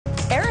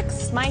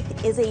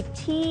Smythe is a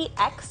tea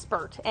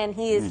expert, and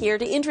he is here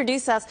to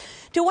introduce us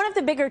to one of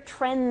the bigger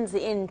trends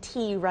in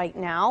tea right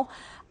now.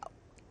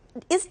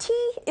 Is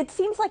tea, it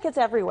seems like it's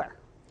everywhere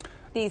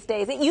these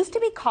days. It used to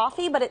be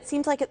coffee, but it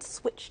seems like it's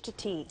switched to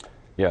tea.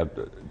 Yeah,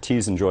 tea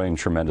is enjoying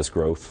tremendous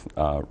growth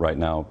right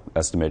now,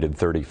 estimated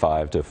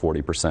 35 to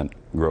 40%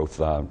 growth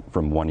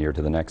from one year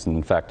to the next. And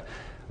in fact,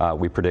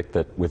 we predict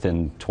that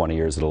within 20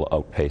 years it'll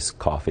outpace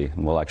coffee,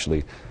 and will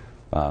actually,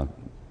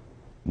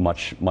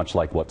 much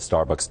like what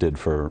Starbucks did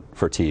for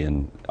tea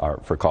and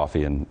for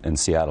coffee in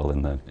Seattle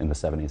in the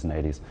 70s and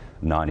 80s,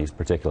 90s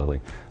particularly.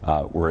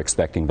 We're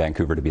expecting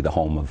Vancouver to be the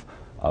home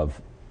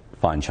of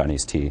fine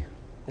Chinese tea.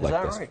 Is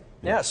that right?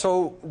 Yeah,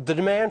 so the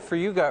demand for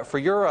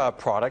your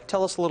product,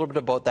 tell us a little bit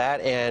about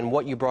that and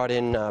what you brought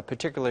in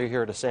particularly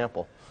here to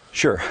sample.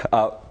 Sure.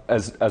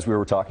 As we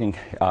were talking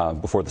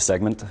before the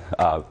segment,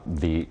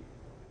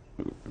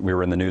 we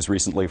were in the news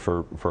recently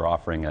for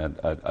offering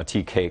a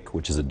tea cake,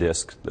 which is a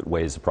disc that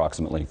weighs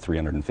approximately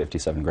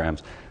 357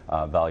 grams,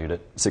 valued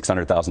at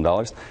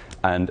 $600,000.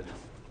 And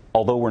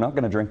although we're not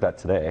going to drink that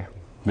today,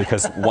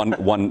 because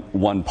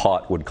one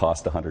pot would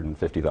cost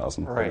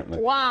 $150,000. Right.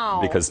 Wow.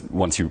 Because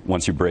once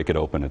you break it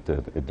open, it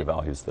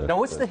devalues the. Now,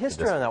 what's the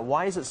history on that?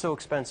 Why is it so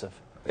expensive?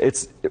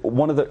 It's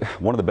one of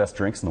the best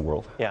drinks in the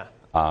world. Yeah.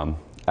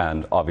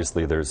 And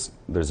obviously, there's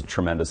a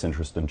tremendous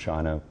interest in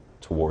China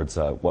towards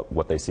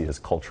what they see as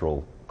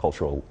cultural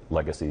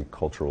legacy,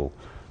 cultural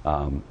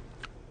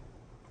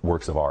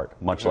works of art.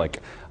 Much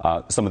like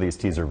some of these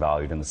teas are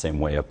valued in the same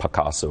way a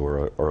Picasso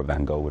or a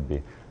Van Gogh would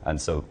be. And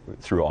so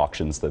through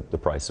auctions, the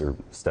prices are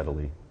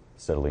steadily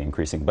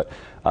increasing. But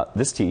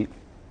this tea,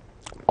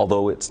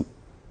 although it's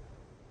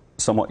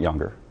somewhat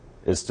younger,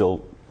 is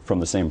still from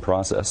the same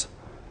process.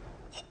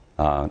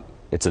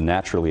 It's a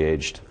naturally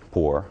aged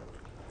Pu-Erh.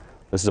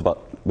 This is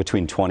about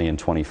between 20 and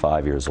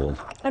 25 years old.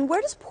 And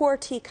where does Pu-Erh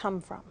tea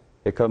come from?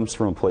 It comes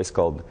from a place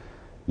called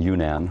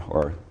Yunnan,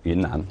 or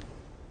Yunnan,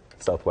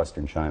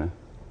 southwestern China.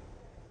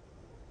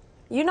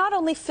 You not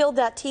only filled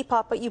that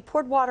teapot, but you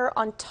poured water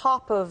on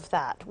top of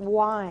that.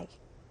 Why?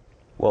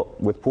 Well,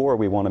 with Pu-Erh,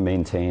 we want to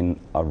maintain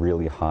a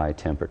really high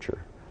temperature.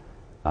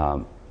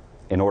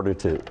 In order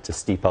to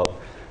steep out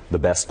the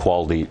best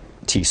quality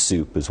tea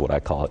soup, is what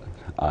I call it.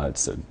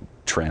 It's a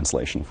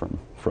translation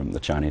from the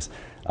Chinese.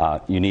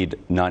 You need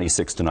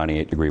 96 to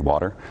 98 degree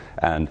water,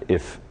 and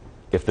if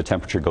the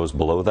temperature goes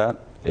below that,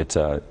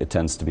 it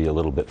tends to be a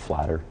little bit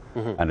flatter,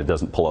 and it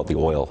doesn't pull out the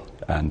oil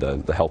and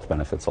the health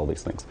benefits, all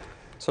these things.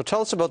 So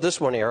tell us about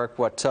this one, Eric.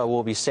 What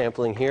we'll be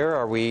sampling here.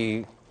 Are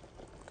we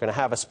going to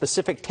have a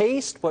specific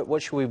taste?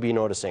 What should we be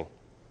noticing?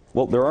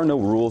 Well, there are no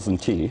rules in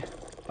tea.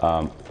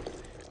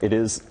 It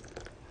is,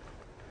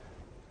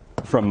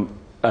 from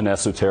an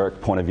esoteric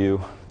point of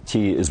view,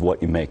 tea is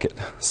what you make it.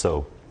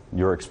 So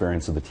your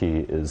experience of the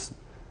tea is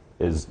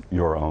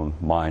your own.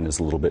 Mine is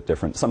a little bit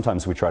different.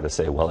 Sometimes we try to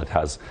say, well, it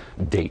has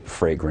date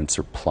fragrance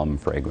or plum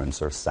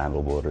fragrance or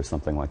sandalwood or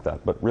something like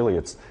that. But really,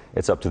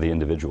 it's up to the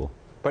individual.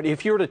 But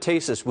if you were to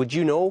taste this, would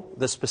you know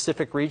the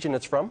specific region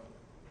it's from?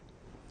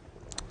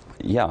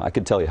 Yeah, I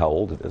could tell you how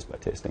old it is by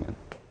tasting it.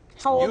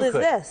 How old is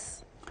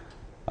this?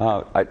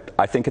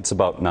 I think it's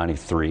about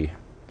 93.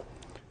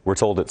 We're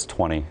told it's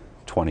 20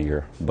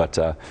 year.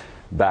 But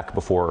back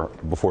before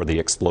the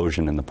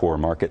explosion in the Pu-Erh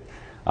market,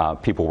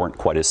 people weren't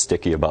quite as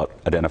sticky about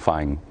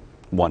identifying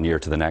 1 year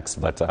to the next.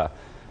 But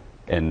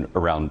in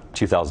around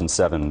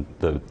 2007,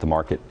 the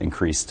market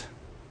increased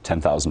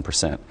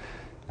 10,000%.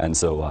 And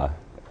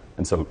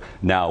so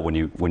now when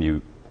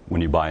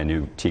you buy a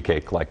new tea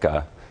cake, like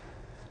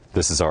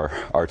this is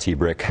our tea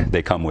brick,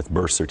 they come with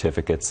birth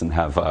certificates and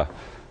have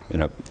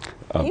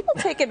people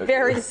take it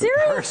very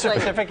seriously.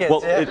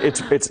 Well,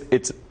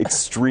 it's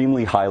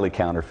extremely highly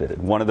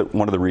counterfeited. One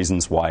of the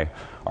reasons why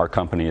our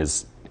company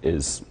is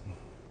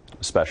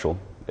special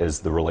is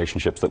the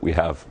relationships that we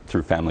have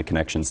through family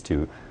connections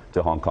to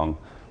Hong Kong.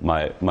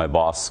 My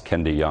boss,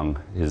 Kendi Young,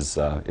 his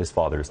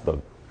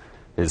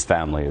his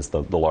family is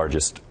the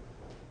largest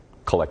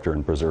collector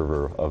and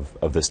preserver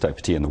of this type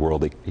of tea in the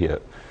world.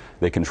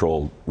 They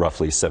control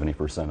roughly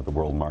 70% of the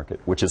world market,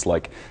 which is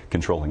like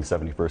controlling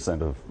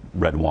 70% of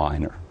red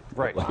wine.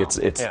 Right. Like it's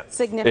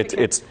significant.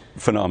 It's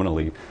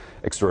phenomenally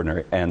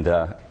extraordinary. And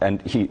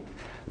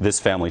this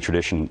family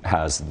tradition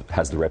has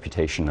the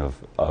reputation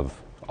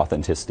of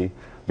authenticity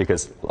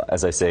because,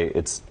 as I say,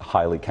 it's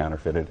highly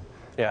counterfeited.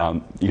 Yeah.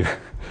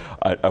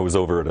 I was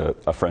over at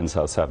a friend's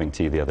house having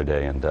tea the other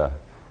day,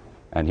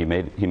 and he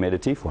made a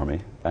tea for me,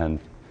 and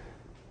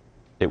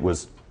it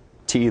was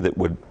tea that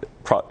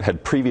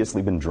had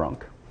previously been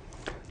drunk,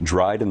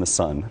 dried in the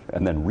sun,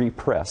 and then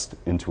repressed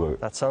into a.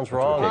 That sounds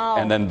wrong. Wow.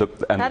 And then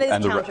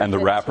the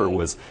wrapper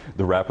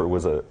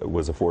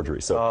was a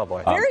forgery. So oh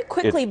boy. Very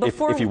quickly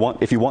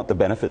if you want the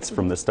benefits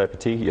from this type of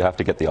tea, you have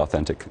to get the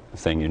authentic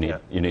thing.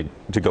 You need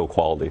to go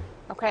quality.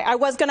 Okay, I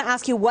was going to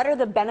ask you, what are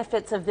the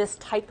benefits of this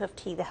type of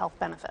tea? The health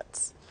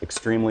benefits.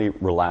 Extremely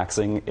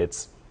relaxing.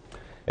 It's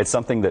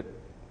something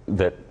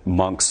that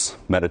monks,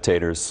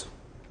 meditators,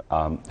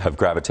 have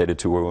gravitated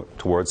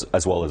towards,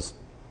 as well as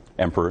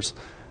emperors.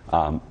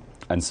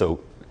 And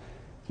so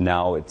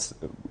now it's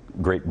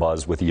great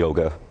buzz with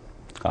yoga.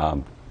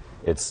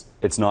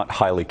 It's not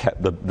highly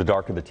the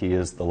darker the tea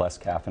is, the less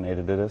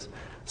caffeinated it is.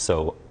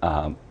 So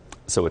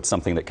so it's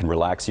something that can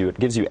relax you. It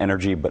gives you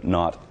energy, but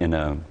not in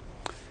a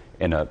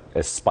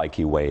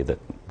spiky way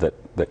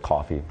that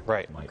coffee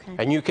right might. Okay.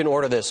 And you can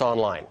order this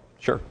online.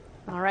 Sure.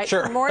 All right.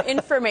 Sure. For more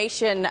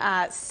information,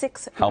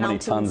 Six How many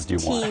Mountains tons do you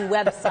Tea want?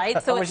 website. So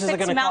it's How much is it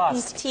gonna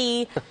cost?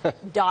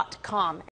 sixmountainsteas.com.